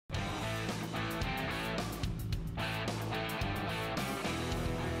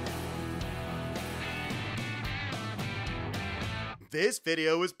This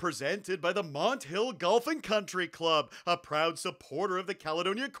video is presented by the MontHill Golf Country Club, a proud supporter of the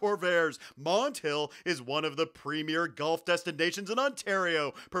Caledonia Corvairs. MontHill is one of the premier golf destinations in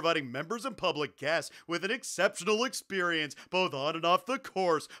Ontario, providing members and public guests with an exceptional experience, both on and off the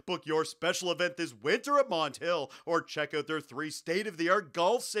course. Book your special event this winter at MontHill, or check out their 3 state-of-the-art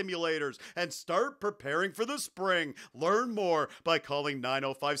golf simulators, and start preparing for the spring. Learn more by calling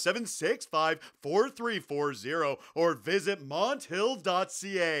 905-765-4340 or visit MontHill.ca.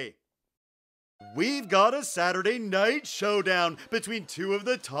 We've got a Saturday night showdown between 2 of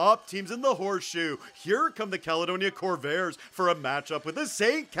the top teams in the horseshoe. Here come the Caledonia Corvairs for a matchup with the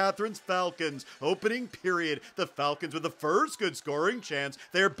St. Catharines Falcons. Opening period, the Falcons with the first good scoring chance.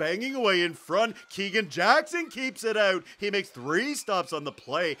 They're banging away in front. Keegan Jackson keeps it out. He makes 3 stops on the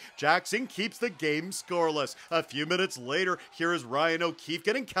play. Jackson keeps the game scoreless. A few minutes later, here is Ryan O'Keefe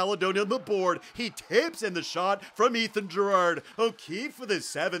getting Caledonia on the board. He tips in the shot from Ethan Gerard. O'Keefe with his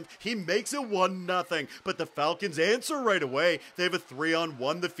 7th. He makes it 1-0, but the Falcons answer right away. They have a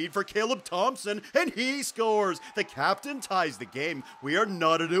 3-on-1, the feed for Caleb Thompson, and he scores. The captain ties the game. We are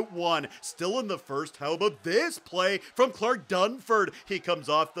knotted at 1. Still in the first, how about this play from Clark Dunford? He comes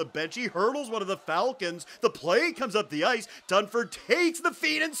off the bench. He hurdles one of the Falcons. The play comes up the ice. Dunford takes the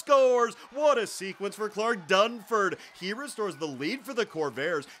feed and scores. What a sequence for Clark Dunford. He restores the lead for the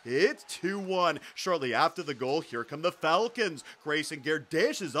Corvairs. It's 2-1. Shortly after the goal, here come the Falcons. Grayson Gare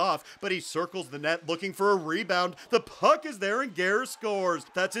dishes off, but he circles the net looking for a rebound. The puck is there and Gare scores.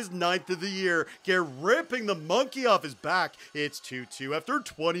 That's his 9th of the year. Gare ripping the monkey off his back. It's 2-2 after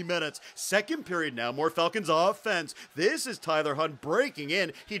 20 minutes. Second period now, more Falcons offense. This is Tyler Hunt breaking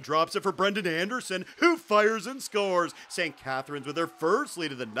in. He drops it for Brendan Anderson, who fires and scores. St. Catharines with their first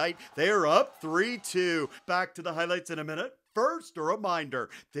lead of the night. They are up 3-2. Back to the highlights in a minute. First, a reminder,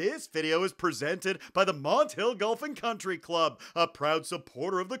 this video is presented by the MontHill Golf Country Club, a proud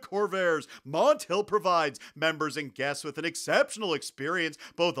supporter of the Corvairs. MontHill provides members and guests with an exceptional experience,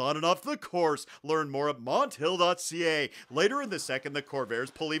 both on and off the course. Learn more at MontHill.ca. Later in the second, the Corvairs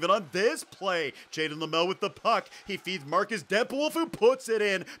pull even on this play. Jaden Lamel with the puck. He feeds Marcus Depolwolf, who puts it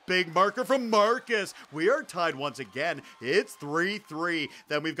in. Big marker from Marcus. We are tied once again. It's 3-3.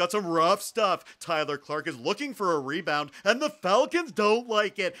 Then we've got some rough stuff. Tyler Clark is looking for a rebound, and the Falcons don't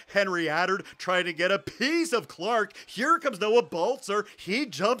like it. Henry Addard trying to get a piece of Clark. Here comes Noah Baltzer. He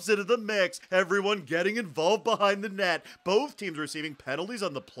jumps into the mix. Everyone getting involved behind the net. Both teams receiving penalties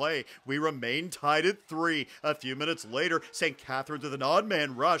on the play. We remain tied at 3. A few minutes later, St. Catharines with an odd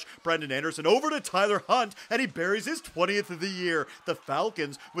man rush. Brendan Anderson over to Tyler Hunt, and he buries his 20th of the year. The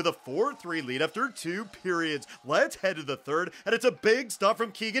Falcons with a 4-3 lead after 2 periods. Let's head to the third, and it's a big stop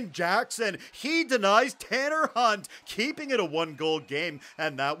from Keegan Jackson. He denies Tanner Hunt, keeping it a 1-goal game,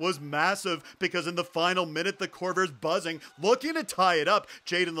 and that was massive because in the final minute, the Corvairs buzzing, looking to tie it up.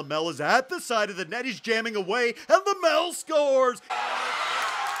 Jaden Lamel is at the side of the net. He's jamming away, and Lamel scores!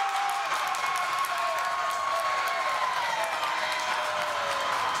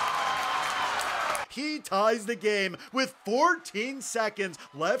 He ties the game with 14 seconds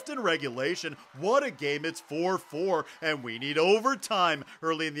left in regulation. What a game. It's 4-4, and we need overtime.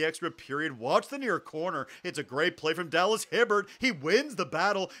 Early in the extra period, watch the near corner. It's a great play from Dallas Hibbert. He wins the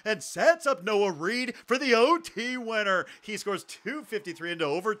battle and sets up Noah Reed for the OT winner. He scores 2:53 into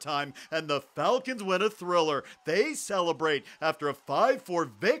overtime, and the Falcons win a thriller. They celebrate after a 5-4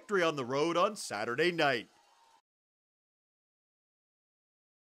 victory on the road on Saturday night.